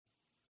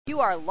You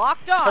are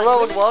Locked On. Hello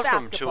and Women's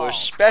welcome Basketball, to a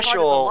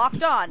special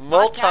Locked On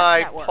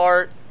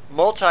Podcast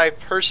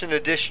multi-person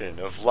edition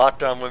of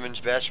Locked On Women's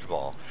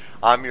Basketball.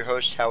 I'm your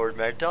host, Howard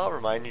Megdal,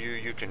 reminding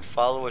you can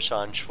follow us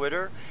on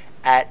Twitter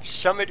at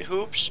Summit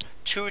Hoops,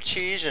 2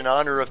 T's in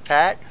honor of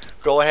Pat.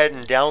 Go ahead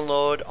and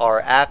download our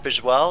app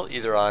as well,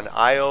 either on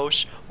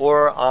iOS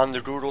or on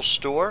the Google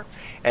Store.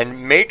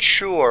 And make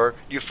sure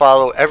you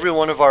follow every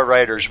one of our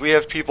writers. We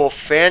have people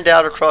fanned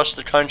out across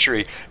the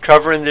country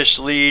covering this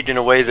league in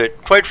a way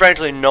that, quite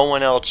frankly, no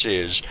one else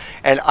is.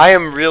 And I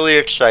am really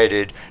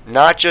excited,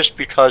 not just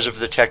because of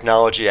the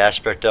technology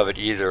aspect of it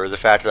either, or the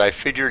fact that I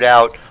figured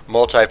out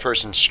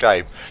multi-person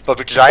Skype, but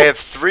because I have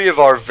 3 of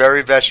our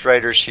very best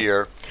writers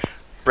here,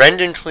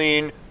 Brendan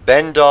Clean,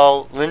 Ben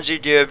Dahl, Lindsay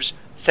Gibbs.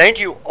 Thank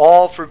you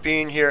all for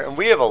being here, and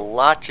we have a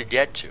lot to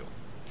get to.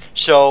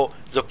 So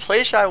the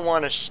place I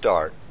want to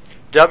start,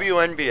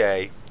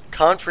 WNBA,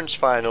 Conference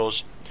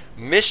Finals,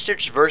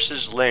 Mystics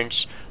versus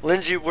Lynx.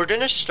 Lindsay, we're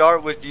going to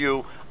start with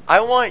you. I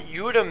want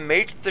you to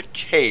make the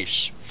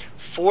case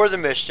for the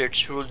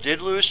Mystics, who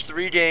did lose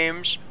 3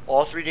 games,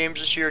 all 3 games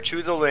this year,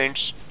 to the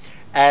Lynx,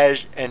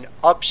 as an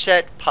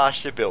upset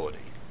possibility.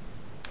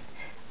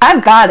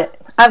 I've got it.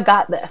 I've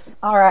got this.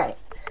 All right.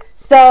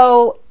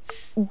 So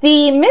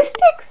the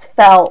Mystics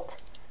felt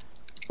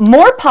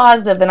more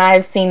positive than I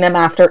have seen them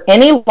after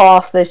any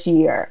loss this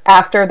year,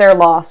 after their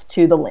loss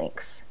to the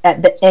Lynx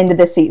at the end of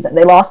the season.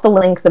 They lost the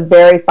Lynx the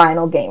very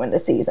final game of the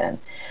season.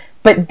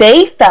 But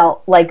they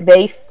felt like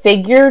they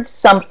figured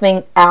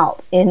something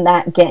out in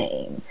that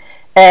game.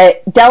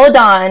 Delle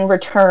Donne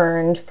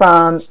returned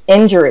from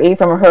injury,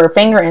 from her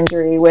finger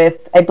injury,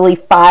 with, I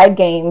believe, 5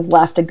 games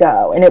left to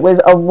go. And it was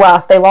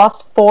they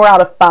lost 4 out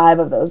of 5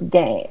 of those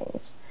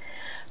games.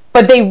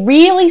 But they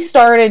really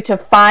started to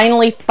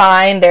finally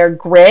find their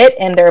grit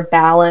and their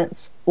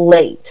balance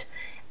late.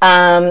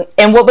 And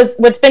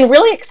what's been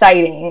really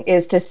exciting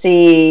is to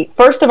see,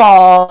 first of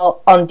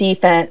all, on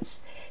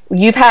defense,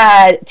 you've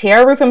had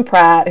Tiara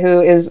Ruffin-Pratt, who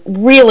is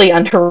really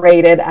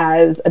underrated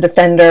as a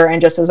defender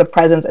and just as a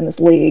presence in this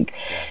league.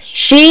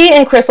 She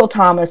and Crystal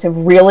Thomas have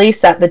really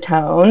set the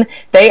tone.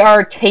 They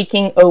are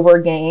taking over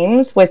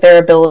games with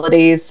their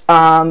abilities.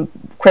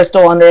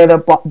 Crystal under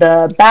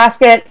the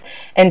basket,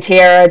 and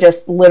Tiara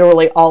just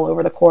literally all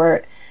over the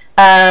court.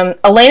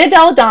 Elena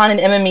Delle Donne and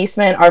Emma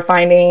Meesman are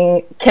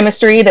finding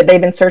chemistry that they've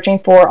been searching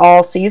for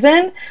all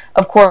season.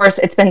 Of course,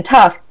 it's been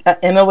tough.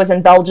 Emma was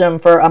in Belgium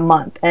for a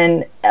month,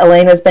 and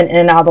Elena's been in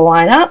and out of the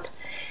lineup.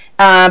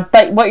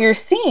 But what you're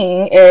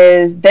seeing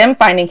is them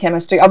finding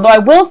chemistry. Although I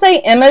will say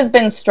Emma's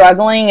been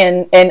struggling,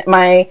 and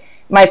my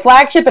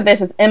flagship of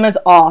this is Emma's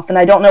off, and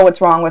I don't know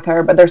what's wrong with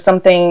her, but there's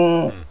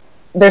something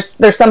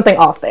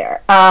off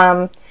there.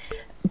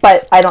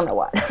 But I don't know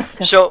what.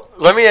 So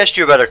let me ask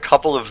you about a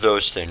couple of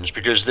those things,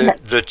 because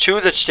the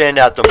 2 that stand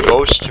out the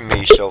most to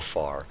me so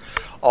far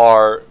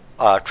are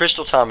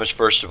Crystal Thomas,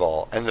 first of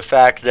all, and the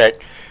fact that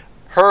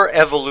her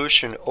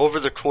evolution over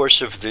the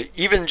course of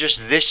even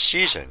just this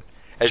season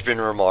has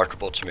been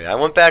remarkable to me. I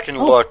went back and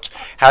looked,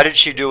 how did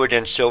she do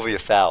against Sylvia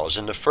Fowles?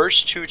 And the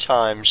first 2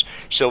 times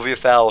Sylvia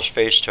Fowles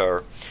faced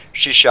her,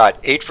 she shot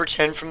 8 for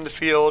 10 from the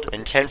field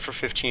and 10 for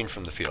 15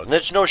 from the field. And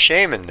there's no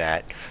shame in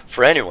that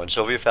for anyone.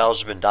 Sylvia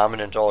Fowles has been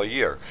dominant all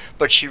year.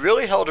 But she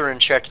really held her in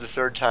check the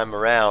 3rd time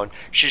around.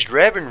 She's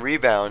grabbing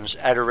rebounds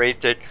at a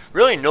rate that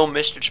really no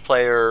Mystics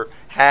player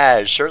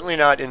has, certainly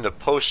not in the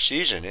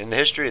postseason, in the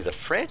history of the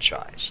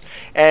franchise.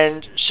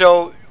 And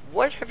so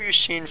what have you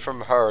seen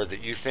from her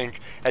that you think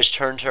has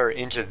turned her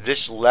into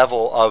this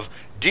level of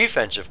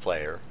defensive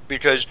player?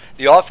 Because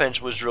the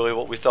offense was really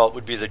what we thought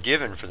would be the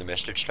given for the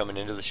Mystics coming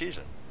into the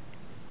season.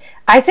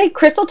 I say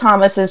Crystal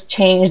Thomas has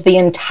changed the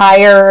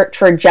entire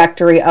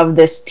trajectory of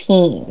this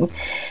team.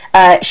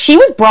 She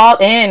was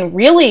brought in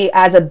really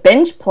as a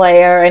bench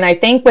player, and I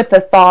think with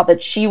the thought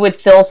that she would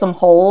fill some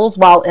holes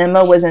while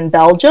Emma was in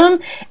Belgium,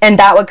 and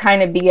that would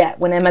kind of be it.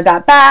 When Emma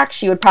got back,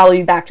 she would probably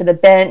be back to the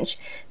bench.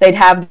 They'd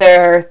have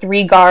their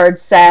 3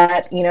 guards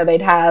set. You know,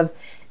 they'd have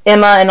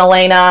Emma and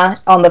Elena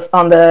on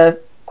the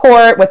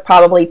court with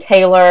probably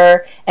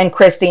Taylor and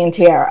Christy and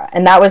Tiara.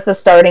 And that was the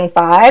starting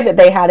 5 that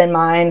they had in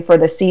mind for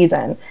the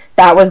season.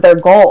 That was their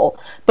goal.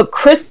 But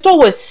Crystal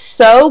was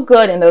so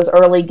good in those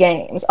early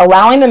games,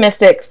 allowing the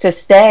Mystics to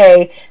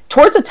stay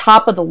towards the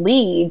top of the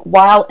league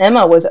while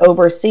Emma was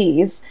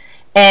overseas.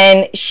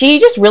 And she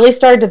just really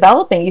started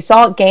developing. You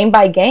saw it game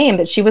by game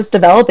that she was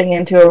developing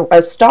into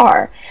a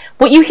star.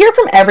 What you hear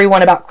from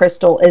everyone about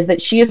Crystal is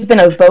that she has been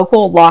a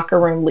vocal locker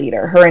room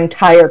leader her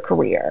entire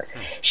career.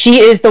 She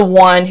is the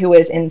one who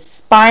is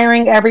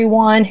inspiring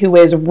everyone, who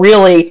is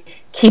really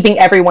keeping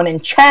everyone in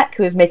check,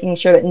 who is making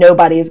sure that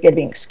nobody is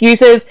giving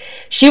excuses.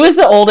 She was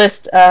the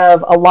oldest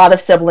of a lot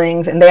of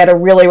siblings, and they had a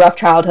really rough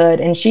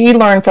childhood, and she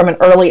learned from an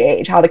early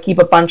age how to keep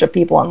a bunch of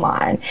people in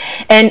line.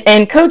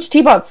 And Coach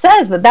T-Bot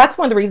says that that's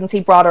one of the reasons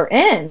he brought her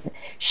in.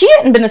 She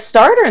hadn't been a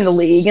starter in the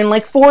league in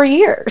like 4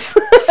 years,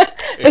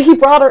 but he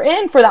brought her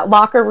in for that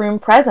locker room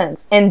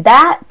presence, and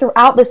that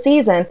throughout the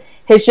season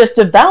has just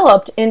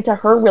developed into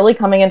her really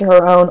coming into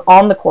her own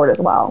on the court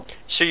as well.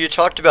 So you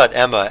talked about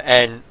Emma,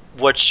 and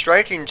what's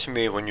striking to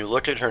me when you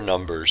look at her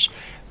numbers,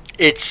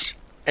 it's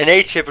an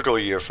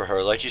atypical year for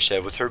her, like you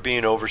said, with her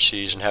being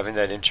overseas and having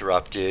that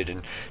interrupted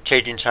and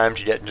taking time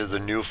to get into the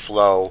new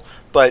flow.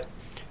 But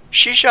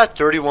she shot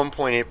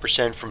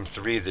 31.8% from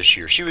three this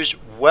year. She was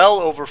well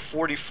over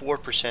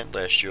 44%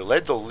 last year,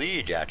 led the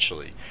league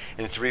actually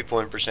in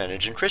three-point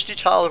percentage. And Kristi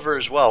Tolliver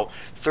as well,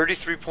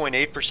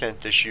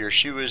 33.8% this year.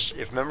 She was,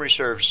 if memory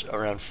serves,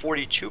 around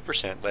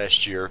 42%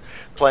 last year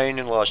playing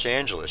in Los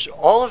Angeles.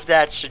 All of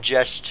that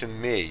suggests to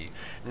me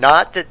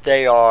not that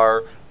they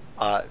are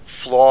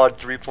flawed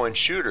three-point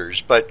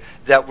shooters, but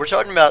that we're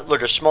talking about,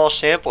 look, a small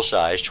sample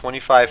size,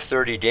 25,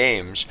 30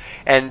 games,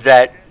 and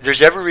that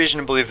there's every reason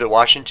to believe that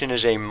Washington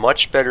is a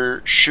much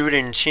better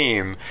shooting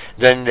team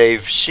than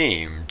they've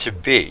seemed to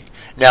be.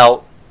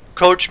 Now,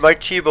 Coach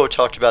Mike Thibault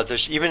talked about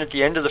this even at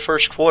the end of the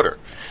first quarter.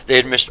 They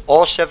had missed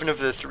all 7 of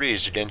the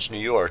threes against New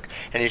York,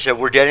 and he said,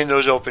 we're getting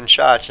those open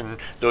shots, and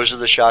those are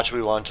the shots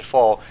we want to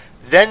fall.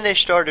 Then they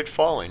started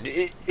falling.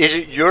 Is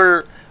it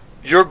your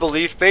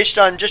belief, based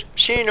on just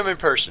seeing them in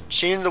person,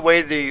 seeing the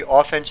way the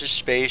offense is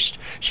spaced,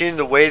 seeing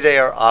the way they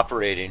are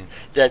operating,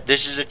 that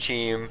this is a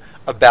team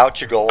about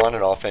to go on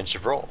an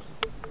offensive roll?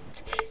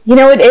 You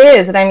know, it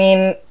is. And I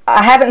mean,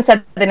 I haven't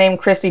said the name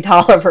Kristi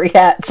Tolliver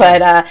yet,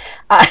 but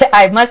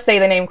I must say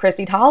the name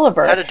Kristi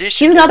Tolliver.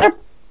 She's another...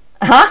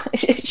 Huh?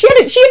 She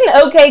had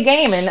an okay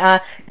game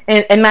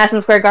in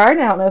Madison Square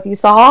Garden. I don't know if you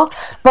saw.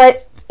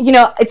 But, you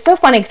know, it's so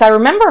funny because I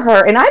remember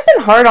her, and I've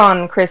been hard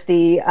on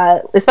Kristi,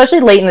 especially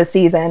late in the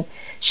season.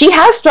 She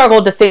has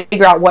struggled to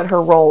figure out what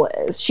her role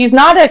is. She's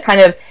not a kind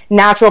of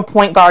natural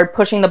point guard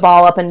pushing the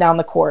ball up and down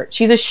the court.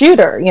 She's a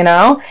shooter, you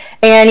know?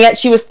 And yet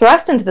she was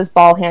thrust into this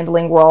ball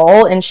handling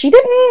role, and she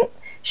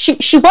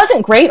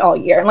wasn't great all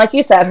year. And like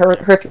you said,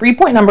 her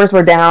three-point numbers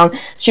were down.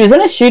 She was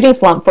in a shooting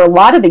slump for a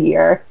lot of the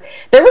year.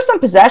 There were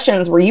some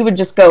possessions where you would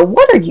just go,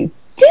 what are you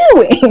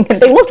doing?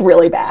 They looked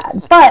really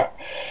bad.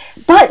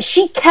 But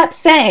she kept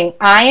saying,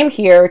 I am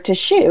here to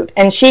shoot.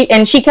 And she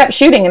kept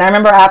shooting. And I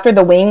remember after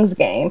the Wings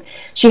game,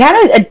 she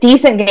had a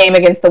decent game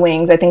against the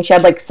Wings. I think she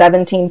had like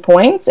 17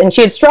 points. And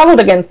she had struggled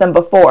against them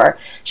before.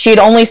 She had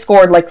only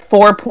scored like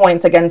 4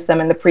 points against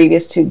them in the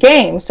previous 2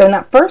 games. So in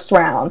that first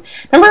round,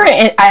 remember,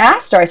 I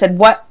asked her, I said,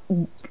 what's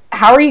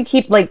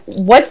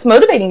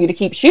motivating you to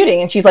keep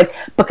shooting? And she's like,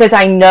 because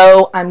I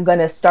know I'm going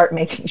to start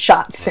making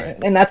shots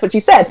soon. And that's what she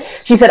said.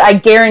 She said, I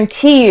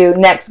guarantee you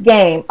next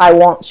game, I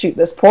won't shoot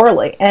this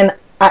poorly. And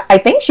I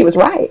think she was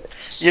right.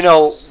 You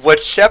know,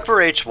 what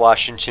separates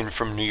Washington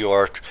from New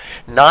York,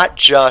 not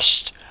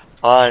just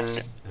on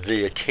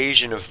the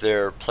occasion of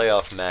their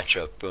playoff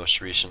matchup most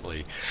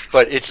recently,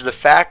 but it's the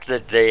fact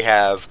that they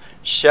have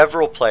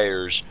several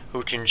players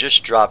who can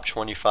just drop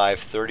 25,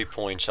 30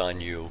 points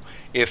on you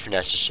if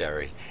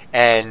necessary.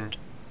 And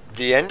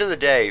the end of the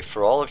day,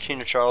 for all of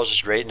Tina Charles'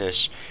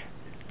 greatness,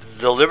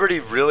 the Liberty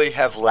really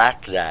have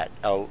lacked that.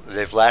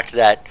 They've lacked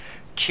that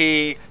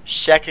key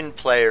second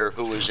player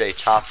who is a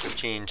top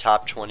 15,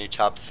 top 20,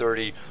 top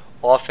 30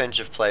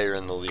 offensive player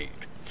in the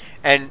league.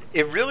 And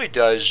it really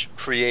does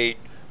create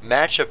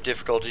matchup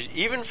difficulties,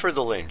 even for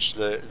the Lynx,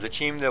 the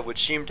team that would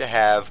seem to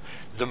have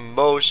the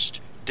most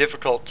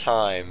difficult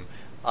time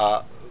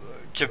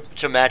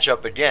to match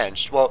up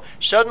against. Well,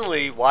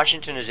 suddenly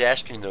Washington is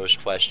asking those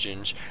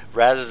questions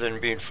rather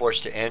than being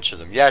forced to answer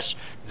them. Yes,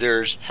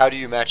 there's how do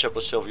you match up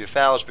with Sylvia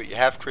Fowles, but you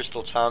have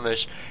Crystal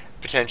Thomas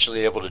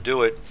potentially able to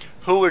do it.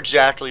 Who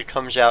exactly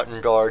comes out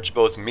and guards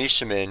both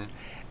Miesemann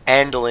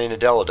and Elena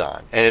Delle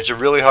Donne? And it's a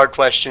really hard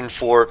question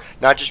for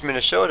not just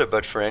Minnesota,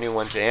 but for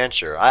anyone to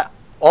answer.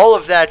 All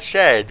of that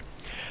said,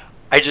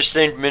 I just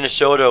think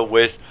Minnesota,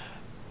 with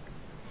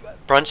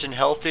Brunson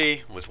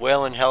healthy, with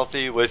Whalen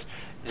healthy, with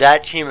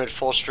that team at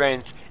full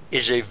strength,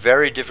 is a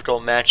very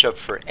difficult matchup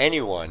for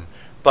anyone.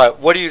 But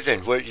what do you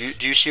think?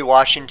 Do you see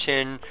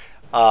Washington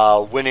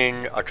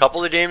winning a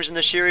couple of games in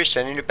the series,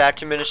 sending it back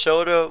to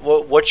Minnesota?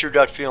 What's your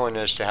gut feeling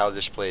as to how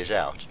this plays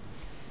out?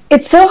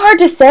 It's so hard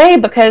to say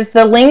because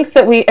the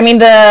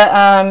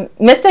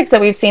Mystics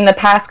that we've seen the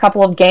past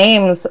couple of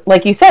games,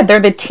 like you said, they're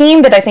the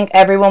team that I think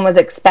everyone was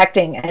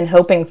expecting and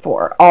hoping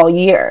for all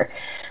year.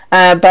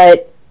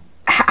 But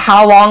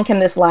how long can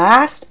this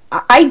last?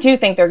 I do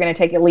think they're going to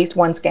take at least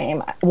one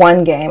game.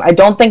 I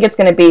don't think it's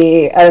going to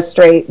be a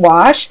straight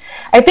wash.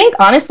 I think,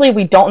 honestly,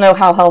 we don't know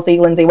how healthy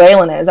Lindsay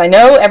Whalen is. I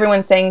know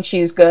everyone's saying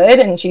she's good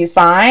and she's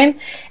fine.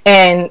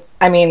 And,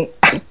 I mean,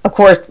 of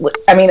course, a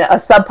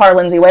subpar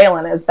Lindsay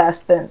Whalen is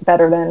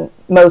better than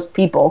most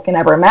people can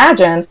ever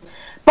imagine.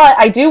 But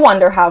I do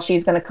wonder how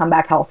she's going to come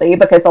back healthy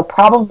because they'll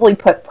probably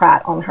put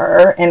Pratt on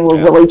her and will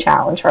really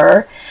challenge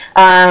her.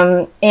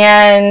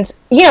 And,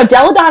 you know,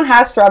 Delle Donne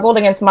has struggled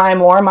against Maya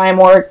Moore. Maya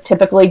Moore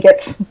typically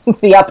gets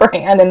the upper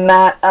hand in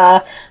that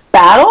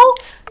battle.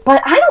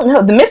 But I don't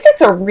know. The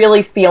Mystics are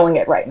really feeling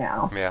it right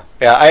now. Yeah.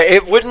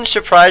 It wouldn't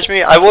surprise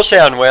me. I will say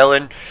on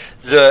Whalen,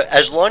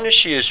 as long as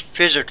she is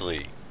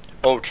physically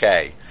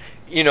okay,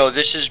 you know,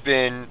 this has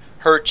been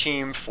her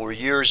team for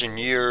years and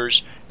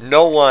years.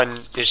 no one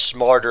is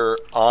smarter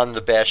on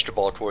the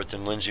basketball court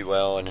than Lindsay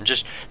Whalen, and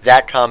just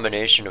that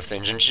combination of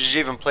things. And she's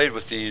even played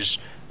with these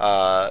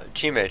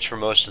teammates for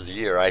most of the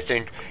year. I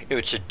think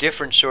it's a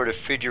different sort of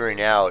figuring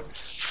out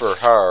for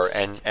her,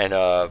 and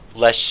a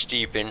less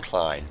steep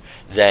incline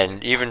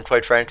than even,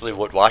 quite frankly,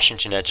 what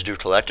Washington had to do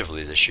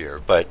collectively this year.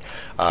 But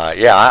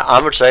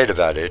I'm excited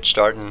about it. It's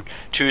starting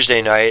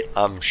Tuesday night.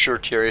 I'm sure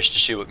curious to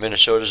see what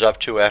Minnesota's up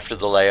to after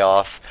the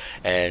layoff,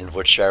 and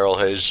what Cheryl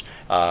has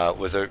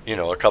with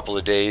a couple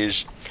of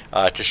days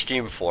to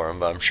steam for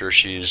him. I'm sure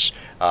she's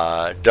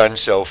done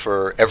so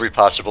for every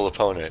possible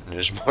opponent and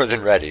is more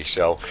than ready.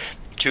 So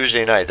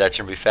Tuesday night, that's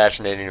going to be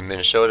fascinating in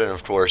Minnesota, and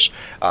of course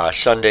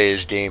Sunday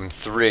is Game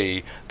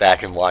 3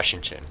 back in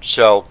Washington.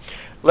 So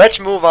let's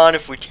move on,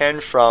 if we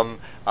can, from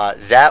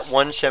that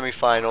one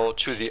semifinal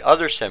to the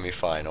other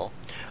semifinal,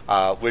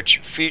 which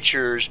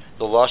features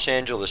the Los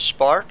Angeles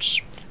Sparks.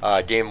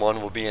 Game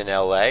 1 will be in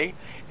LA,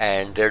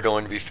 and they're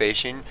going to be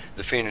facing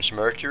the Phoenix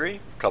Mercury,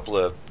 a couple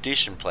of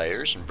decent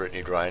players, and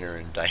Brittany Griner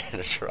and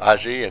Diana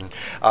Taurasi,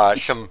 and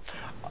some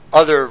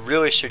other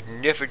really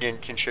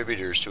significant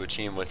contributors to a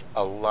team with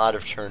a lot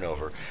of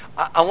turnover.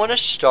 I want to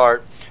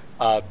start,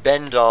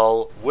 Ben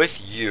Dull,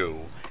 with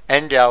you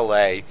and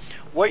LA.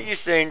 What you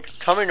think,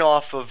 coming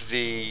off of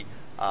the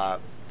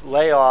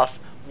layoff,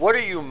 what are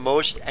you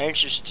most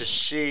anxious to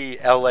see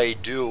LA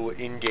do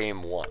in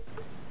Game 1?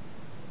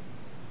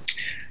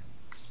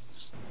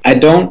 I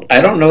don't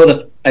know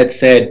that I'd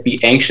say I'd be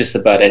anxious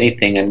about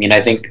anything. I mean,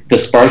 I think the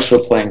Sparks were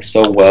playing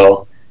so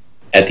well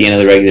at the end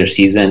of the regular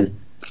season.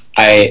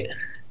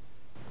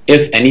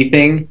 If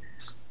anything,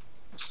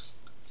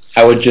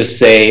 I would just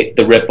say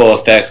the ripple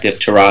effect if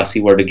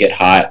Taurasi were to get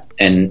hot,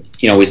 and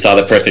we saw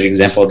the perfect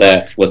example of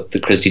that with the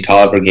Kristi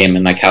Tolliver game,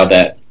 and like how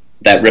that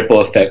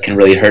ripple effect can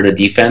really hurt a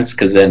defense,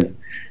 because then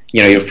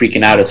you're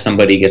freaking out if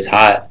somebody gets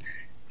hot,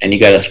 and you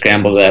got to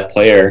scramble to that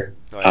player.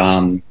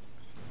 Right.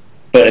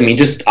 But I mean,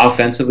 just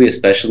offensively,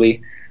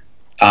 especially.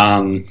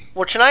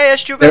 Well, can I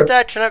ask you about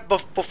that?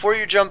 Before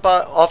you jump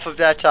off of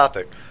that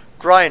topic,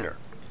 Griner.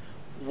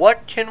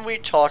 What can we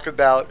talk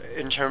about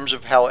in terms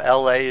of how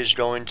LA is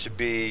going to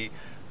be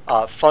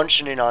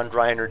functioning on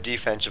Griner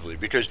defensively?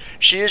 Because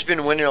she has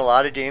been winning a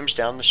lot of games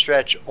down the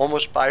stretch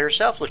almost by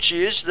herself. Look,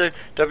 she is the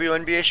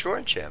WNBA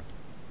scoring champ.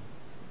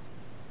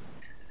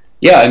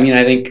 Yeah, I mean,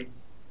 I think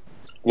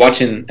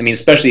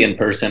especially in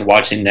person,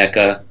 watching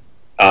Nneka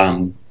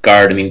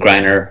guard,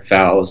 Griner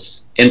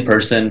fouls in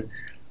person.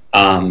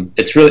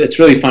 It's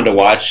really fun to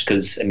watch,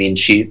 because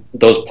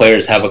those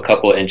players have a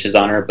couple inches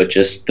on her, but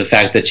just the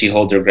fact that she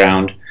holds her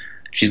ground,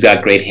 she's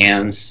got great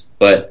hands.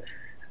 But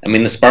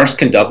the Sparks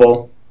can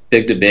double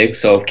big to big,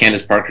 so if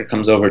Candace Parker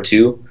comes over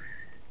too,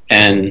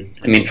 and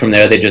from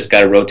there they just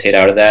got to rotate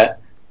out of that.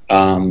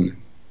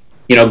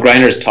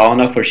 Griner's tall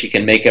enough where she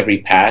can make every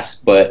pass,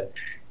 but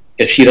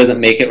if she doesn't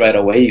make it right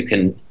away,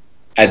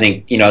 I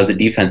think as a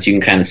defense you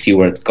can kind of see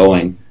where it's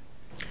going.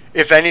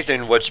 If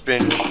anything, what's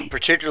been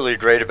particularly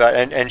great about,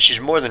 and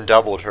she's more than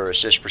doubled her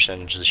assist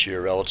percentage this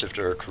year relative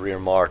to her career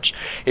marks,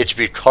 it's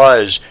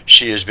because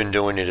she has been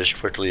doing it as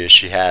quickly as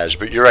she has.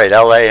 But you're right,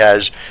 LA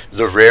has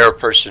the rare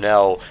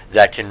personnel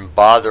that can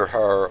bother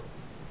her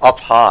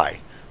up high,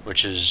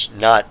 which is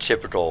not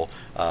typical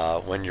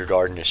when you're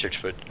guarding a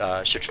 6'8",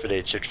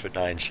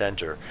 6'9"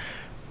 center.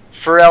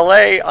 For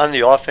LA on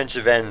the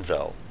offensive end,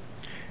 though,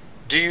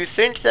 do you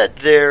think that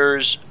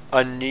there's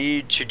a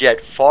need to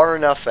get far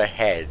enough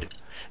ahead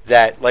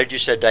that, like you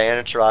said,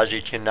 Diana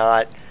Taurasi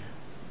cannot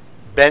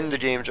bend the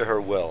game to her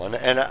will?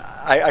 And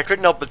I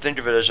couldn't help but think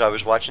of it as I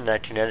was watching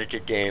that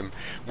Connecticut game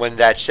when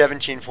that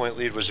 17-point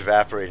lead was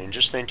evaporating,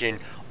 just thinking,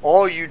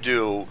 all you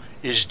do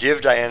is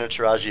give Diana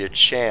Taurasi a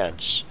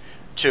chance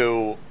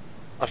to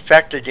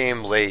affect a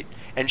game late,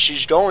 and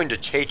she's going to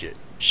take it.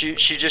 She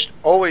just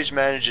always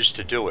manages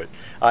to do it.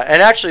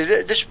 And actually,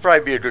 this would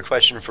probably be a good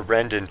question for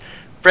Brendan.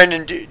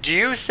 Brendan, do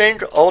you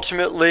think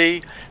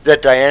ultimately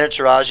that Diana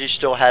Taurasi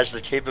still has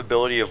the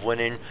capability of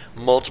winning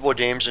multiple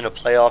games in a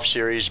playoff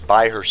series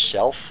by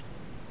herself?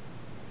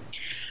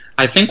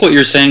 I think what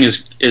you're saying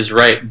is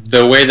right.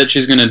 The way that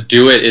she's going to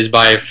do it is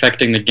by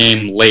affecting the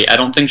game late. I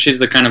don't think she's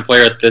the kind of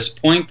player at this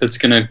point that's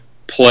going to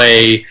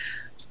play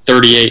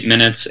 38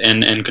 minutes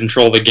and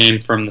control the game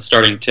from the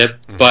starting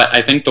tip. Mm-hmm. But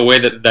I think the way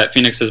that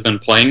Phoenix has been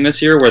playing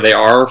this year, where they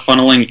are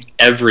funneling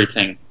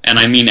everything, and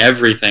I mean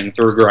everything,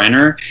 through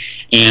Griner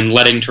and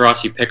letting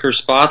Taurasi pick her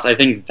spots, I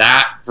think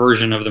that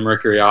version of the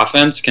Mercury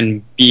offense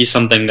can be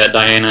something that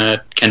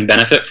Diana can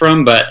benefit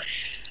from. But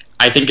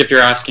I think if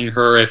you're asking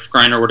her if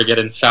Griner were to get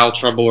in foul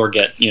trouble or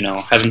get,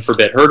 heaven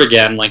forbid, hurt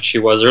again like she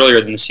was earlier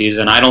in the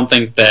season, I don't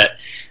think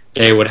that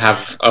they would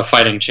have a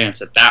fighting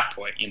chance at that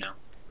point,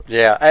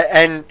 Yeah,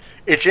 and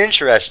it's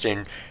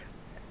interesting.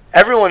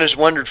 Everyone has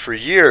wondered for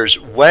years,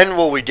 when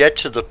will we get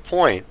to the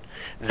point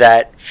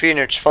that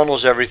Phoenix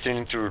funnels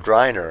everything through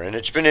Griner? And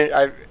it's been,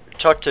 I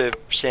talked to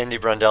Sandy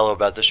Brondello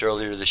about this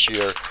earlier this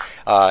year,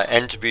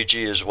 and to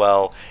BG as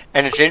well.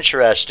 And it's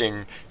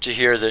interesting to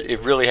hear that it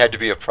really had to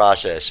be a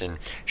process, and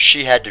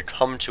she had to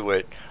come to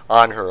it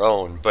on her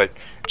own. But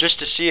just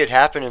to see it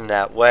happen in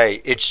that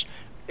way, it's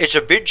it's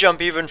a big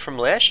jump even from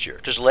last year,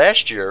 because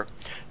last year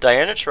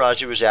Diana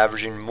Taurasi was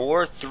averaging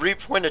more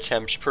 3-point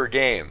attempts per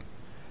game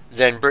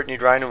than Brittany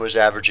Griner was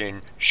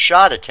averaging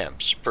shot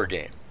attempts per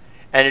game.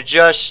 And it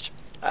just,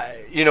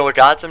 it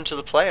got them to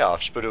the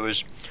playoffs, but it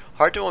was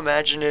hard to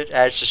imagine it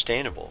as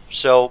sustainable.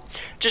 So,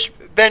 just,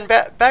 Ben,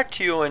 back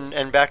to you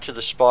and back to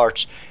the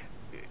Sparks.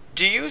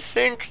 Do you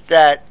think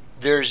that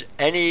there's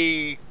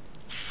any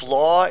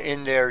flaw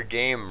in their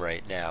game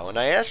right now? And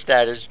I ask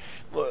that as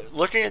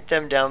looking at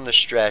them down the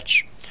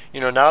stretch,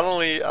 not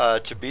only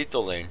to beat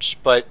the Lynx,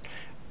 but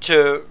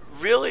to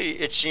really,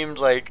 it seemed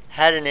like,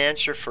 had an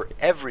answer for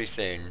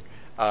everything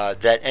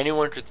that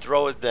anyone could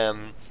throw at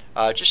them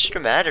just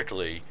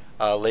schematically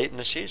late in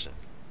the season.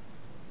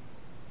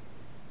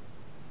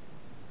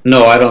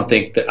 No, I don't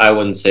think that. I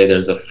wouldn't say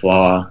there's a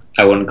flaw.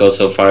 I wouldn't go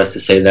so far as to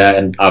say that,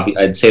 and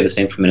I'd say the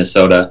same for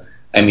Minnesota.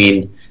 I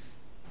mean,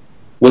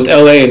 with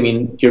LA,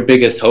 your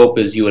biggest hope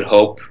is you would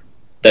hope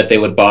that they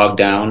would bog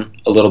down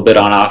a little bit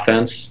on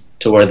offense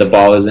to where the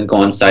ball isn't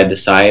going side to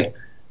side.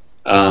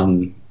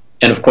 And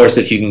of course,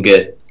 if you can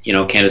get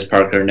Candace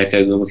Parker, Nika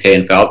Agumake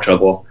in foul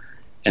trouble,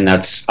 and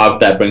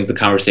that brings the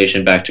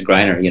conversation back to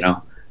Griner.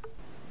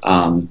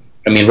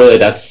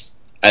 Really,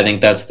 I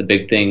think that's the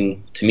big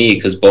thing to me,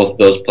 because both of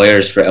those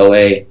players for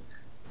LA,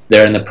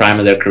 they're in the prime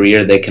of their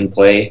career. They can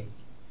play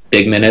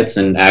big minutes,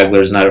 and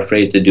Agler's not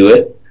afraid to do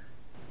it.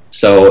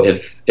 So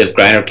if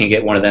Griner can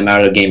get one of them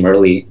out of the game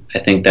early, I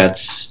think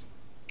that's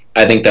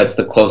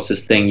the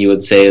closest thing you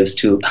would say is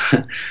to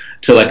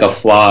to like a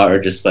flaw, or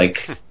just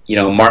like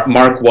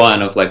mark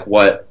one of like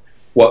what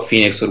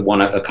Phoenix would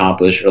want to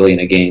accomplish early in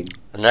a game.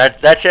 And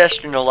that's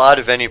asking a lot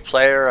of any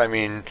player.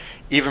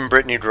 Even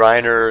Brittany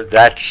Griner,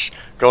 that's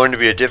going to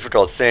be a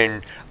difficult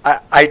thing.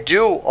 I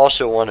do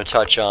also want to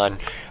touch on,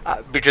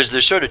 because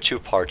there's sort of two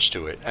parts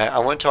to it. I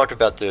want to talk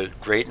about the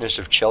greatness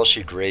of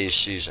Chelsea Gray's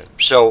season.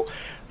 So,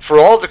 for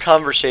all the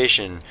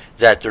conversation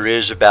that there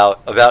is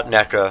about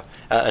NECA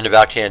and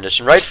about Candace,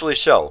 and rightfully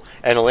so,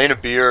 and Elena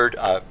Beard,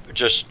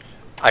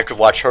 I could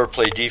watch her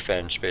play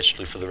defense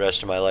basically for the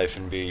rest of my life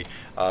and be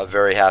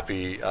very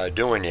happy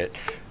doing it.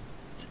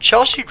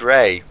 Chelsea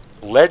Gray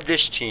led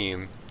this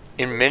team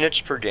in minutes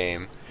per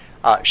game.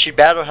 She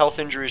battled health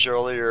injuries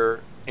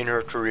earlier in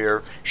her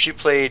career. She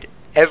played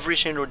every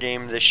single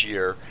game this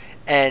year,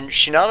 and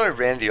she not only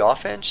ran the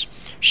offense,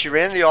 she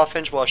ran the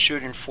offense while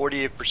shooting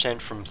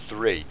 48% from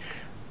three.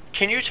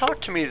 Can you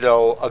talk to me,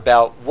 though,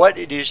 about what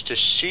it is to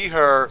see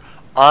her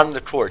on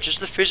the court, just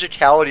the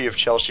physicality of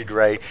Chelsea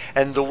Gray,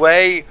 and the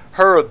way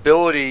her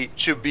ability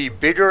to be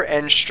bigger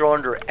and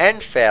stronger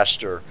and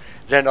faster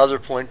than other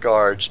point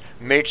guards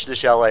makes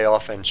this LA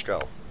offense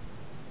go?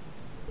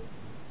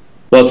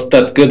 Well,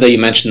 that's good that you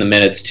mentioned the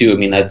minutes too.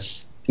 I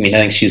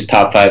think she's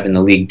top 5 in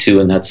the league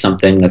too, and that's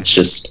something that's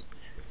just,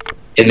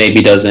 it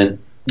maybe doesn't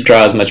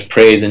draw as much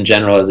praise in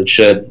general as it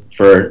should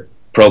for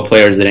pro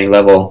players at any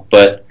level.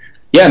 But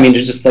yeah,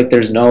 there's just like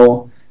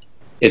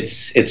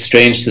it's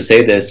strange to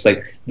say this,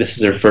 like this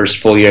is her first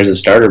full year as a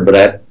starter,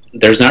 but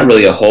there's not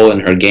really a hole in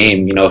her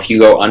game. If you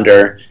go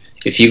under,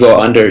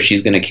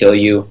 she's going to kill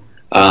you.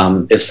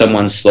 If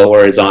someone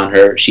slower is on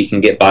her, she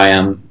can get by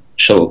them.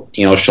 She'll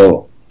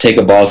take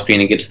a ball screen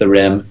and get to the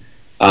rim,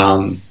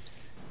 and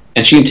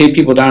she can take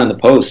people down in the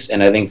post.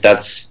 And I think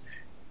that's,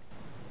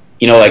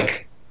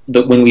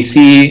 when we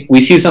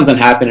see something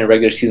happen in a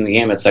regular season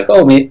game, it's like,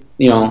 oh,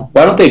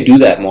 why don't they do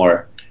that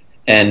more?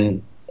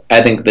 And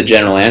I think the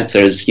general answer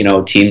is,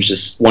 teams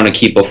just want to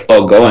keep a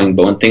flow going.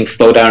 But when things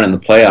slow down in the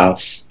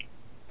playoffs,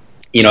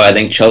 I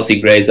think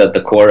Chelsea Gray's at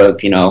the core of,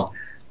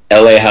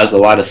 LA has a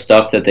lot of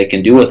stuff that they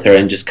can do with her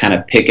and just kind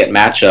of pick at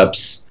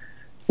matchups,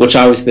 which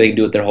obviously they can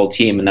do with their whole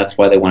team, and that's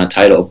why they won a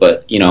title.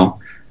 But,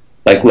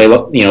 like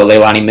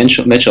Leilani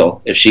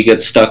Mitchell, if she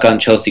gets stuck on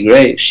Chelsea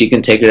Gray, she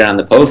can take her down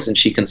the post and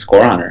she can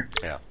score on her.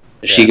 Yeah.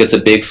 If she gets a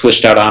big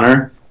switched out on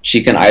her,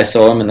 she can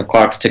ISO them and the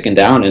clock's ticking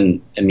down.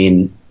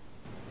 And,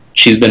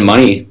 she's been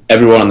money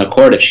everywhere on the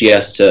court. If she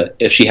has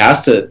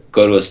to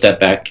go to a step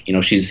back,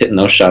 she's hitting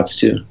those shots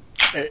too.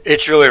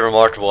 It's really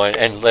remarkable,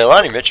 and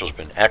Leilani Mitchell's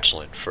been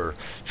excellent for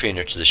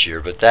Phoenix this year,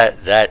 but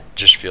that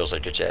just feels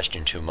like it's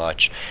asking too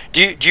much.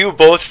 Do you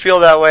both feel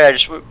that way?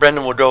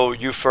 Brendan, we'll go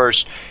you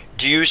first.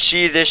 Do you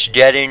see this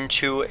getting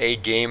to a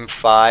Game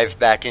 5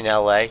 back in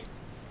LA?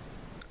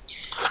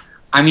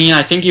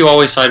 I think you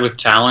always side with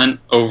talent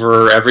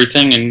over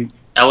everything, and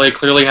LA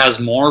clearly has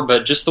more,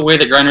 but just the way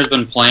that Griner's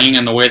been playing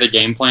and the way the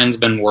game plan's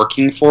been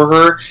working for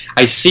her,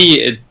 I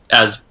see it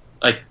as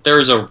like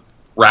there's a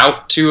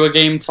route to a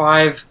Game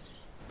 5.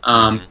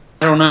 I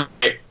don't know.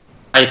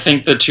 I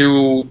think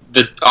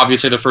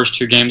obviously the first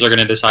 2 games are going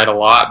to decide a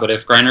lot, but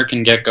if Griner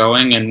can get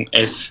going, and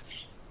if,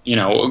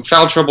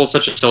 foul trouble is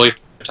such a silly thing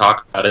to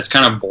talk about, it's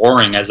kind of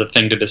boring as a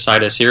thing to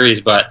decide a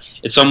series, but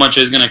so much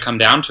is going to come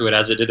down to it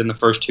as it did in the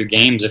first 2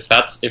 games. If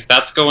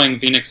that's going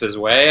Phoenix's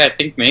way, I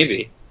think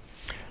maybe.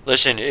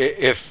 Listen,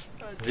 if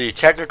the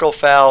technical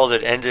foul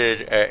that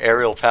ended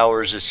Ariel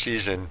Powers'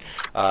 season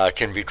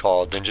can be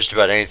called, then just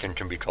about anything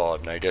can be called,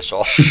 and I guess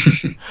all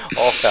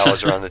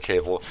fouls are on the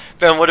table.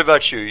 Ben, what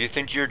about you? You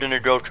think you're going to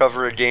go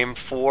cover a Game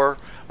 4,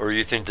 or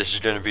you think this is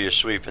going to be a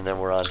sweep and then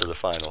we're on to the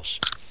finals?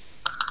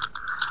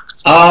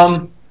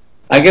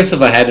 I guess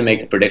if I had to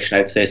make a prediction,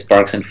 I'd say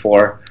Sparks in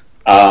 4.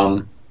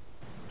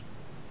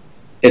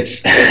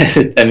 It's,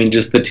 I mean,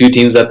 just the two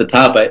teams at the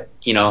top. The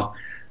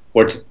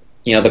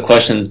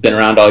question's been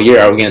around all year.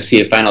 Are we going to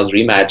see a finals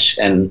rematch?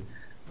 And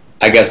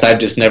I guess I've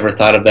just never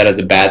thought of that as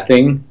a bad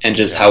thing. And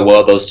just how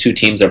well those two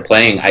teams are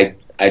playing, I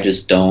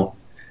just don't.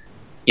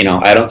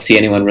 I don't see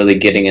anyone really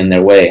getting in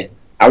their way.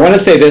 I want to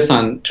say this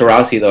on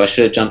Taurasi, though. I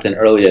should have jumped in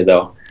earlier,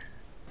 though.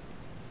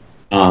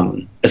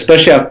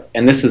 Especially,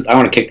 and this is, I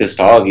want to kick this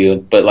to all of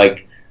you, but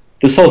like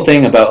this whole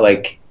thing about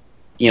like,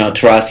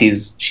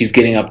 Taurasi's, she's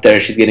getting up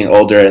there, she's getting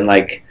older, and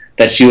like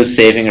that she was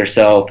saving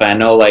herself. I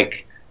know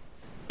like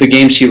the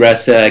game she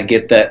rested, I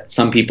get that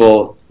some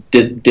people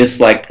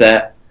disliked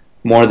that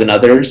more than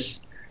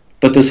others,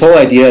 but this whole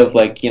idea of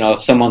like,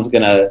 if someone's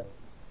gonna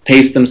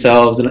pace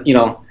themselves, and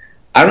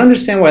I don't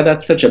understand why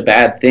that's such a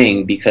bad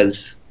thing,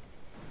 because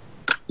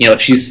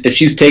if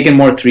she's taking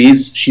more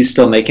threes, she's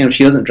still making them. If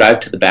she doesn't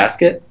drive to the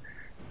basket,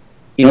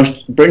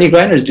 Brittany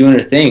Griner's doing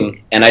her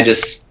thing, and I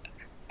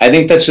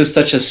think that's just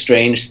such a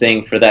strange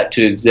thing for that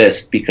to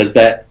exist, because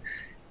that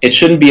it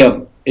shouldn't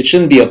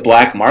be a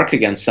black mark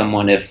against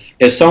someone. If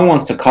someone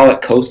wants to call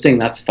it coasting,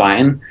 that's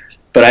fine,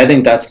 but I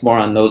think that's more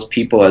on those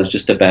people as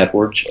just a bad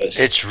word choice.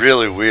 It's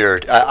really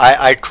weird.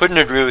 I couldn't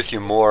agree with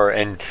you more,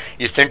 and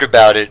you think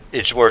about it,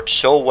 it's worked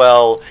so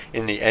well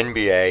in the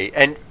NBA,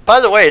 and by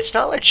the way, it's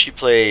not like she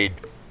played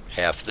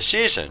half the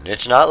season.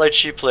 It's not like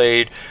she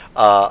played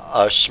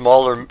a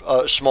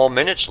small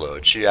minutes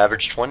load. She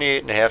averaged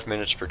 28.5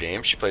 minutes per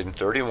game. She played in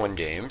 31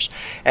 games,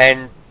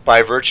 and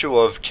by virtue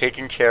of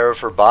taking care of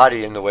her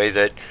body in the way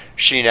that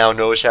she now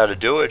knows how to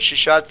do it, she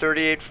shot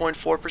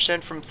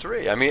 38.4% from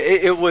three. I mean,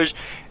 it was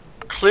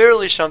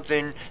clearly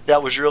something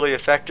that was really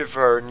effective for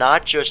her,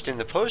 not just in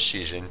the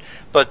postseason,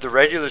 but the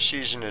regular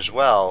season as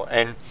well.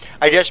 And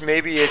I guess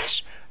maybe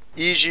it's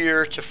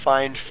easier to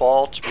find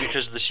fault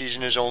because the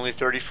season is only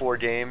 34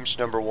 games,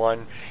 number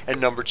one,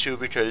 and number two,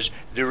 because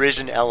there is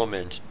an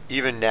element,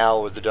 even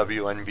now with the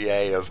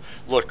WNBA, of,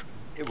 look,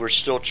 we're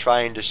still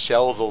trying to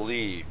sell the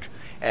league,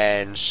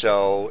 and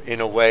so in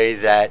a way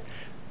that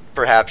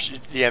perhaps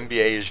the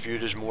NBA is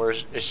viewed as more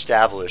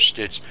established.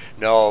 It's,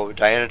 no,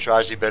 Diana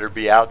Taurasi better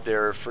be out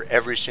there for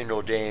every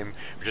single game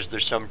because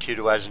there's some kid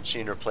who hasn't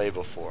seen her play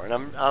before.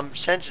 And I'm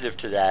sensitive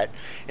to that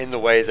in the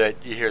way that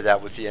you hear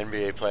that with the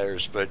NBA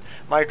players. But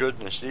my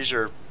goodness, these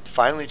are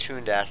finely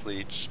tuned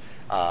athletes.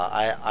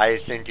 I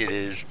think it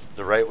is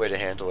the right way to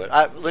handle it.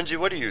 Lindsay,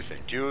 what do you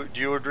think? Do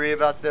you agree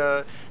about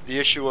the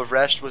issue of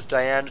rest with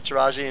Diana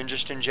Taurasi and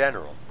just in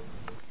general?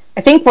 I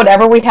think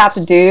whatever we have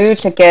to do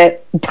to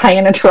get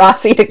Diana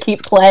Taurasi to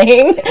keep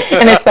playing,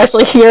 and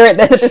especially here at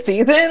the end of the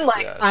season,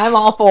 like, yes. I'm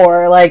all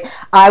for. Like,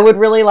 I would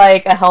really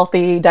like a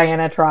healthy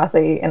Diana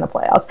Taurasi in the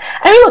playoffs.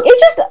 I mean, look,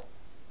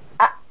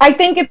 I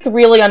think it's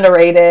really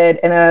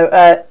underrated in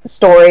a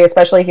story,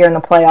 especially here in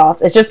the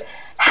playoffs. It's just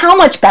how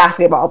much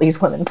basketball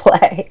these women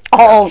play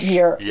all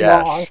year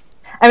long.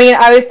 I mean,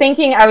 I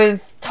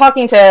was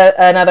talking to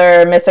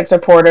another Mystics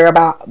reporter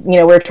about,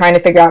 we're trying to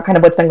figure out kind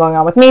of what's been going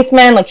on with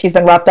Meesman. Like, she's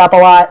been roughed up a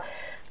lot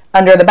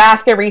under the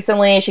basket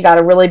recently. She got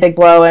a really big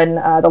blow in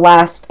the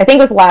last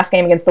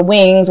game against the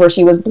Wings, where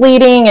she was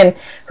bleeding and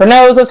her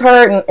nose was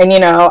hurt. And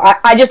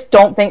I just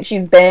don't think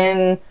she's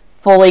been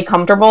fully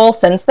comfortable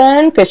since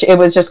then, because it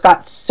was just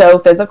got so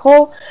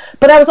physical.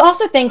 But I was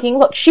also thinking,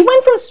 look, she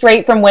went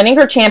straight from winning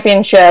her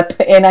championship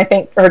in, I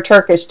think, her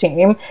Turkish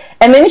team,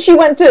 and then she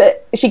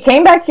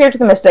came back here to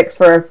the Mystics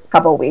for a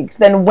couple of weeks,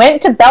 then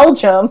went to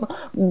Belgium,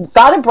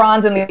 got a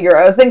bronze in the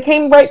Euros, then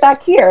came right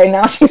back here, and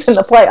now she's in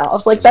the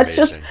playoffs. Like, that's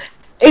just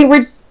a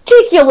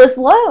ridiculous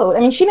load.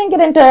 I mean, she didn't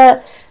get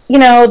into,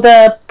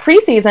 the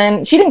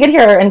preseason. She didn't get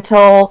here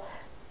until,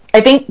 I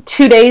think,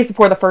 2 days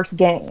before the first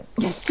game.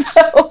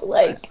 So,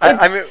 like...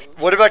 I mean,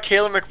 what about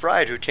Kayla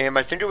McBride, who came,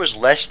 I think it was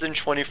less than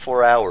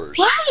 24 hours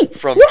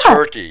from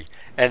Turkey,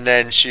 and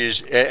then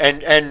she's...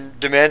 And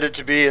demanded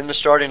to be in the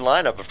starting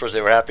lineup. Of course,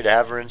 they were happy to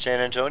have her in San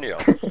Antonio.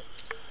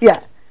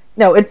 Yeah.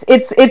 No, it's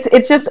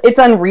just, it's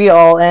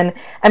unreal. And,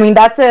 I mean,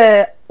 that's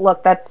a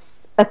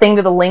thing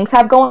that the Lynx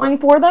have going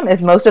for them,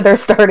 is most of their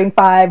starting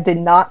five did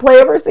not play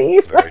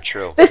overseas. Very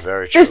true.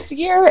 This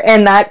year,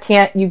 and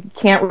you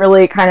can't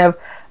really kind of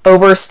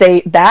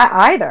overstate that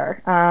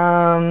either.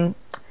 I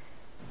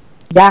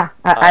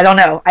don't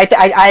know.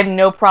 I have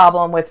no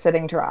problem with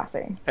sitting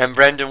Taurasi. And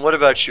Brendan, what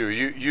about you?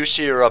 You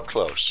see her up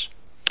close.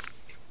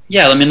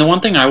 Yeah, I mean, the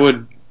one thing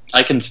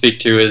I can speak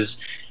to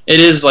is it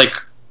is like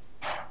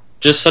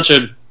just such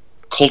a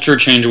culture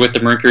change with the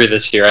Mercury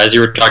this year, as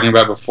you were talking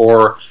about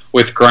before,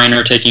 with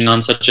Griner taking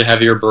on such a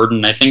heavier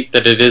burden. I think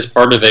that it is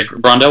part of it.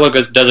 Brondello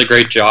does a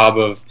great job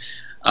of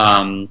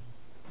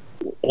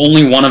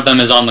only one of them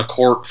is on the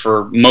court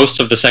for most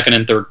of the second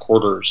and third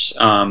quarters.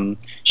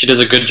 She does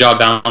a good job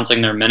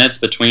balancing their minutes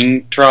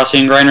between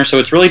Taurasi and Griner, so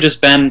it's really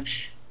just been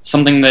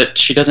something that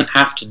she doesn't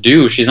have to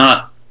do. She's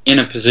not in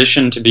a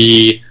position to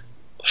be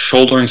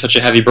shouldering such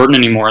a heavy burden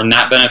anymore, and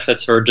that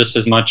benefits her just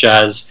as much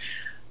as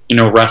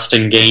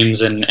resting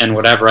games and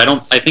whatever.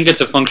 I think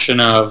it's a function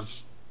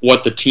of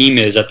what the team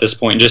is at this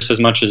point, just as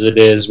much as it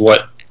is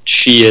what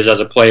she is as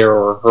a player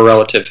or her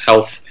relative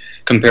health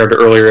compared to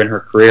earlier in her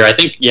career. I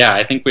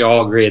think we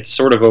all agree it's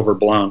sort of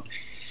overblown.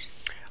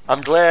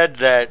 I'm glad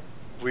that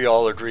we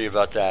all agree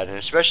about that, and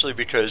especially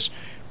because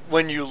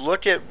when you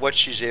look at what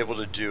she's able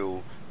to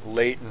do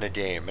late in the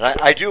game, and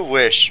I do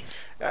wish,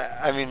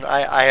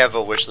 I have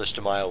a wish list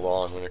a mile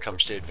long when it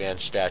comes to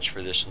advanced stats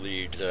for this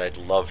league that I'd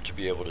love to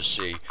be able to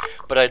see,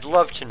 but I'd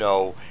love to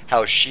know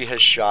how she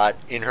has shot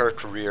in her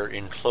career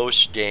in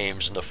close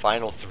games in the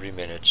final 3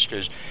 minutes,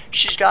 because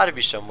she's got to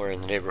be somewhere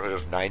in the neighborhood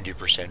of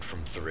 90%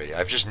 from three.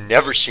 I've just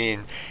never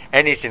seen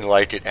anything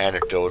like it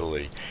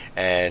anecdotally,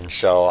 and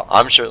so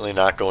I'm certainly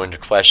not going to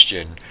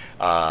question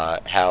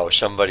how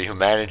somebody who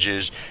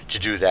manages to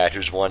do that,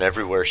 who's won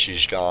everywhere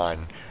she's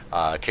gone,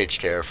 takes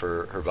care of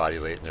her body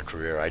late in their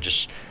career.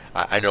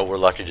 I know we're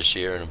lucky to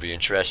see her, and it'll be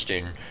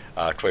interesting,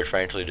 quite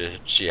frankly, to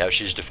see how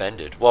she's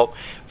defended. Well,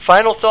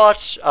 final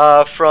thoughts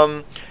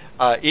from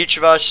each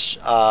of us.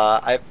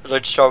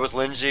 Let's start with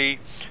Lindsay.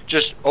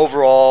 Just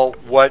overall,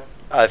 what,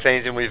 if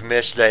anything, we've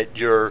missed that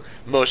you're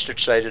most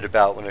excited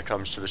about when it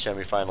comes to the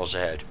semifinals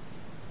ahead?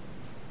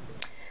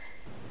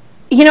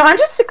 I'm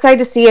just excited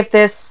to see if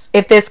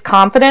this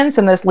confidence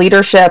and this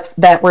leadership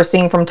that we're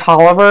seeing from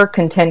Tolliver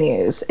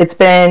continues. It's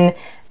been,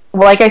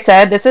 like I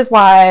said, this is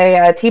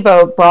why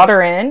Thibault brought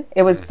her in.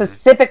 It was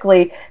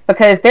specifically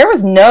because there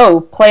was no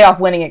playoff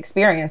winning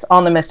experience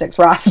on the Mystics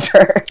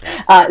roster.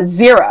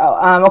 Zero.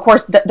 Of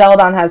course,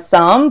 Deladon has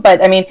some, but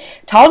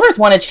Tolliver's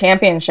won a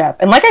championship.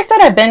 And like I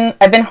said,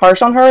 I've been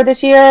harsh on her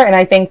this year, and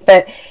I think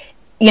that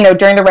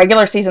during the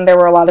regular season there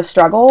were a lot of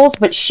struggles,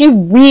 but she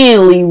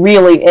really,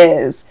 really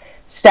is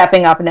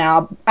stepping up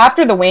now.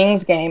 After the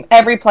Wings game,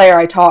 every player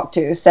I talked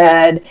to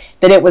said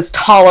that it was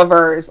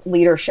Tolliver's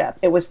leadership.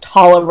 It was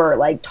Tolliver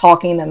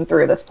talking them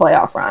through this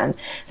playoff run,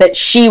 that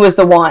she was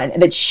the one,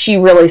 that she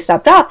really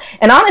stepped up.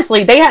 And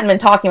honestly, they hadn't been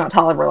talking about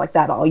Tolliver like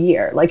that all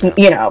year.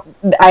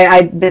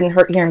 I've been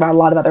hearing about a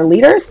lot of other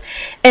leaders.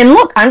 And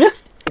look,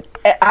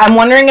 I'm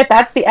wondering if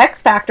that's the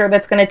X factor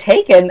that's going to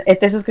take it, and if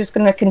this is just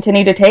going to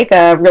continue to take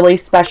a really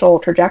special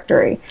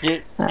trajectory.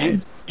 I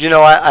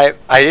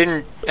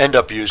didn't end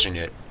up using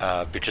it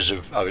because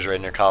I was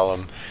writing a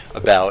column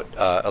about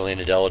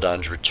Elena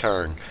Deladon's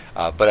return,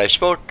 but I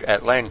spoke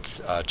at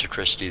length to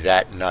Christy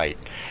that night,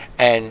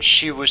 and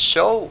she was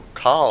so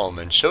calm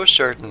and so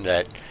certain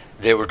that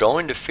they were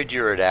going to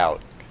figure it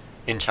out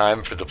in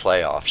time for the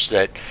playoffs,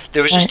 that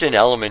there was just an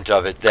element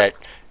of it that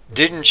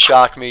didn't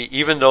shock me,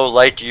 even though,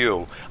 like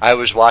you, I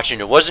was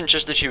watching. It wasn't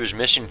just that she was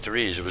missing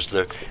threes. It was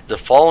the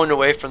falling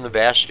away from the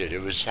basket.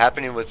 It was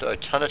happening with a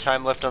ton of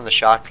time left on the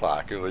shot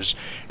clock.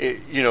 It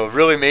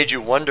really made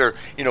you wonder,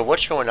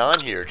 what's going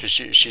on here, because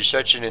she's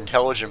such an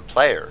intelligent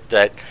player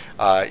that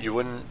you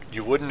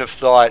wouldn't have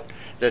thought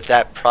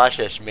that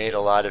process made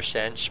a lot of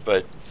sense.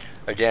 But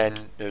again,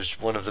 there's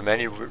one of the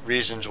many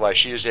reasons why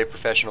she is a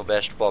professional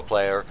basketball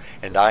player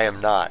and I am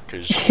not.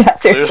 Because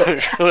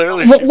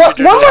clearly one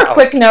more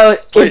quick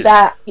note is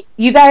that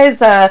you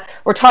guys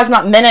were talking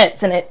about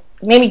minutes, and it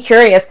made me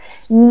curious.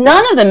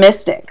 None of the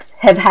Mystics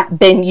have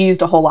been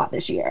used a whole lot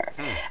this year.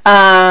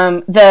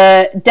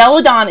 The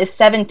Deladon is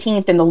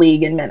 17th in the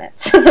league in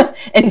minutes,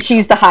 and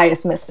she's the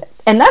highest Mystic,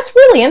 and that's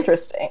really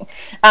interesting.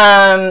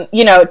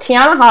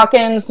 Tiana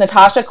Hawkins,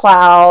 Natasha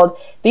Cloud,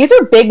 these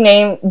are big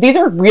name. These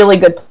are really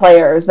good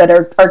players that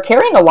are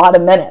carrying a lot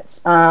of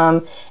minutes.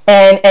 And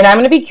I'm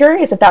going to be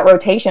curious if that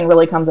rotation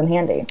really comes in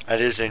handy.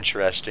 That is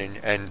interesting,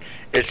 and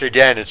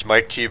it's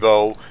Mike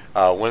Thibault,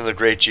 one of the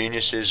great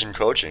geniuses in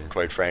coaching,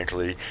 quite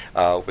frankly,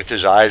 with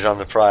his eyes on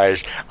the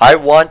prize. I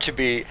want to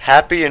be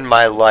happy in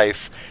my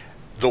life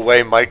the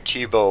way Mike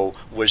Thibault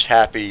was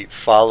happy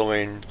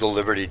following the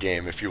Liberty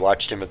game. If you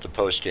watched him at the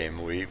post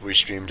game, we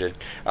streamed it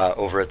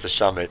over at the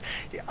Summit.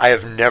 I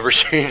have never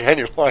seen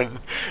anyone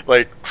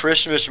like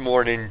Christmas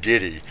morning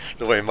giddy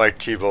the way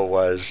Mike Thibault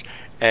was,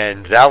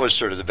 and that was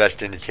sort of the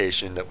best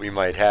indication that we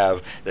might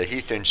have that he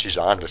thinks he's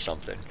onto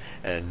something,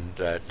 and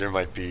that there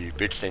might be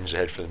big things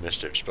ahead for the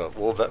Mystics. But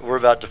we're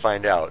about to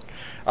find out.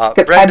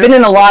 Brendan, I've been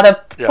in a lot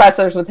of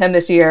pressers with him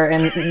this year,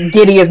 and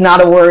giddy is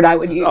not a word I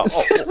would use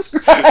to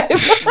describe.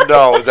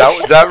 No,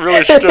 that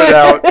really stood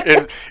out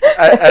in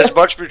as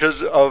much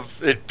because of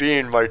it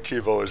being Mike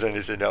Thibault as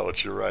anything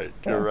else. You're right.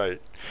 Yeah. You're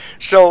right.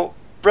 So,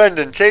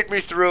 Brendan, take me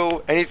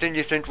through anything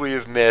you think we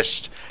have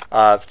missed,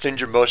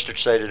 things you're most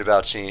excited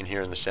about seeing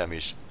here in the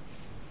semis.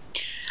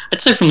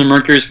 I'd say from the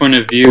Mercury's point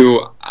of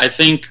view, I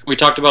think we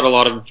talked about a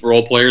lot of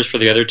role players for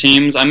the other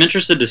teams. I'm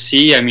interested to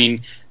see,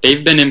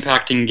 they've been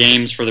impacting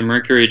games for the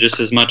Mercury just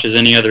as much as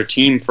any other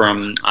team,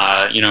 from,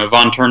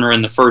 Yvonne Turner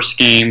in the first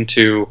game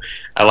to,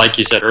 like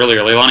you said earlier,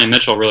 Leilani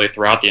Mitchell really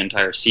throughout the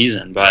entire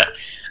season. But,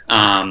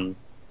 I'm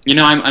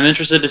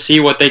interested to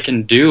see what they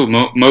can do.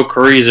 Mo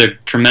Curry's a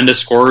tremendous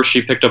scorer.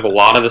 She picked up a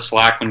lot of the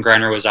slack when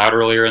Griner was out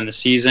earlier in the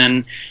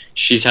season.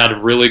 She's had a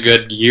really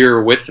good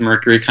year with the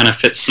Mercury, kind of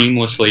fit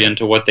seamlessly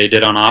into what they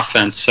did on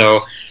offense.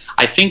 So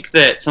I think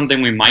that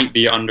something we might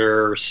be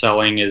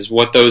underselling is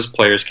what those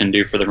players can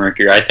do for the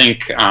Mercury. I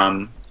think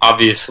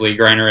obviously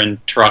Griner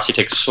and Taurasi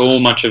take so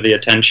much of the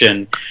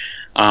attention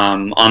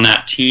on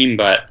that team,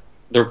 but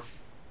they're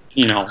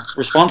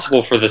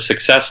responsible for the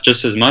success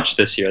just as much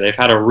this year. They've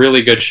had a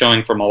really good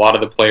showing from a lot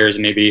of the players,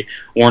 maybe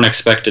weren't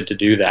expected to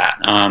do that.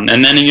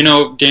 And then,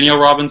 Danielle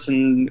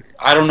Robinson,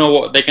 I don't know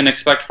what they can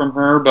expect from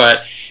her,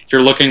 but if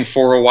you're looking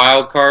for a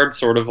wild card,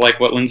 sort of like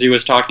what Lindsay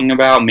was talking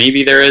about,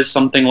 maybe there is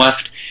something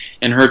left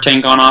in her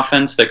tank on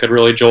offense that could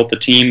really jolt the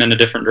team in a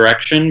different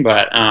direction.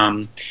 But,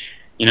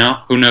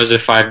 who knows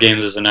if 5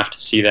 games is enough to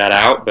see that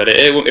out, but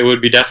it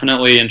would be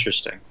definitely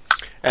interesting.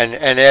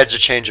 And adds a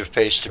change of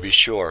pace, to be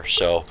sure.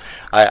 So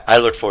I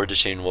look forward to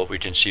seeing what we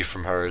can see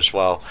from her as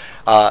well.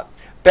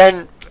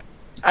 Ben,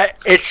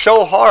 it's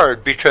so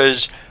hard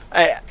because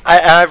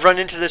I've run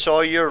into this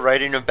all year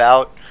writing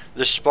about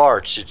the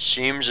Sparks. It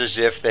seems as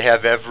if they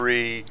have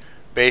every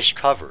base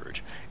covered.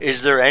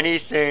 Is there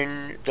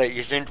anything that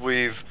you think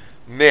we've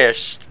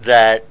missed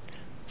that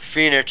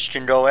Phoenix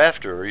can go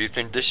after? Or you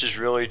think this is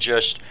really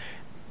just,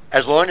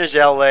 as long as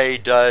LA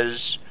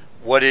does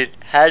what it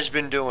has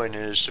been doing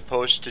and is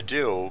supposed to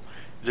do,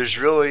 there's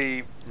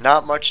really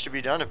not much to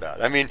be done about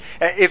it. I mean,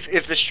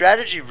 if the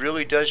strategy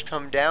really does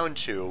come down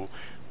to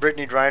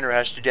Brittany Griner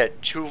has to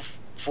get 2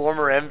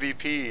 former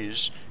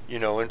MVPs,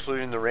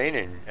 including the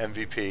reigning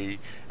MVP,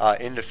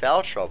 into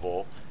foul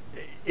trouble,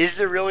 is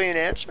there really an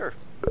answer?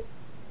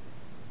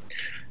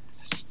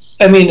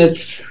 I mean,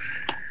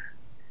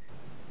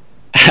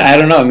 I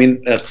don't know. I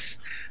mean, that's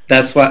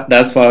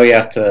why we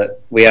have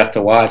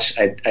to watch.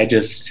 I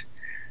just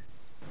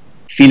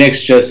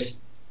Phoenix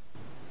just,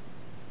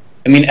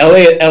 I mean,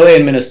 LA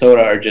and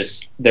Minnesota are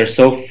just, they're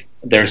so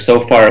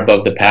far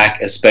above the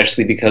pack,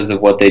 especially because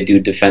of what they do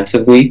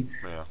defensively.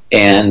 Yeah.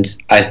 And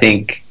I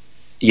think,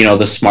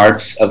 the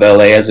smarts of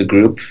LA as a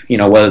group,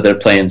 whether they're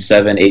playing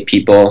 7, 8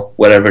 people,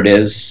 whatever it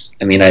is.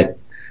 I mean, I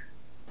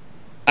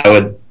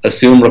would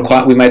assume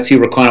we might see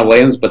Raquana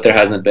Williams, but there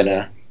hasn't been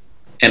an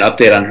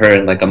update on her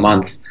in like a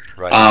month.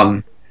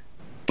 Right.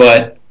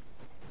 But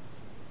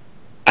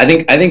I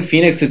think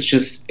Phoenix,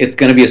 it's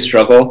going to be a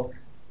struggle.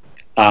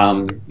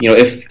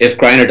 If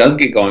Griner does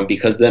get going,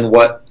 because then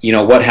what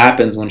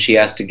happens when she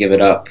has to give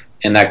it up?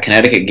 In that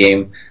Connecticut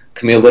game,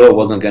 Camille Little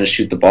wasn't going to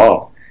shoot the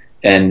ball,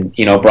 and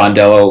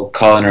Brondello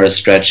calling her a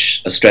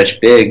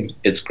stretch big,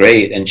 it's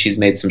great, and she's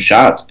made some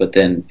shots. But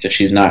then if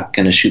she's not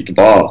going to shoot the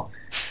ball,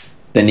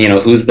 then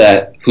who's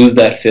that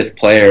 5th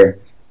player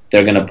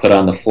they're going to put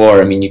on the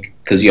floor? I mean,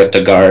 because you have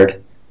to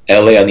guard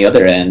LA on the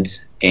other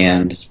end,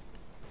 and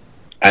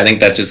I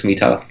think that's just me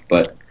tough,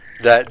 but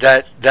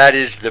that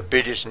is the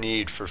biggest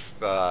need for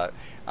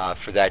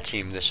that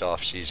team this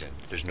offseason.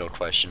 There's no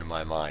question in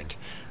my mind.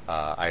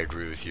 I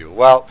agree with you.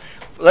 Well,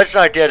 let's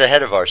not get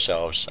ahead of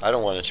ourselves. I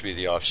don't want it to be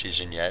the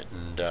offseason yet,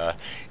 and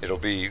it'll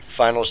be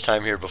finals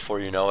time here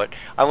before you know it.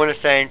 I want to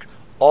thank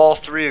all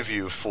 3 of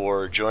you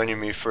for joining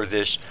me for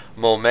this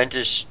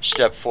momentous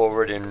step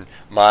forward in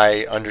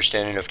my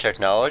understanding of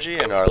technology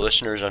and our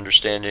listeners'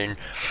 understanding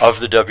of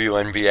the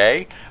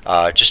WNBA.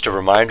 Just a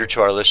reminder to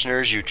our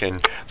listeners, you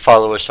can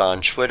follow us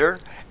on Twitter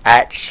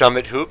at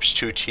Summit Hoops,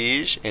 2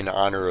 T's, in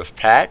honor of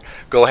Pat.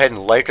 Go ahead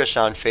and like us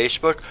on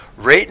Facebook.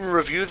 Rate and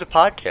review the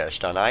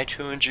podcast on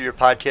iTunes or your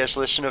podcast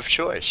listen of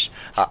choice.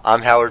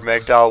 I'm Howard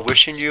Megdal,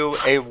 wishing you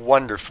a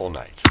wonderful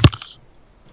night.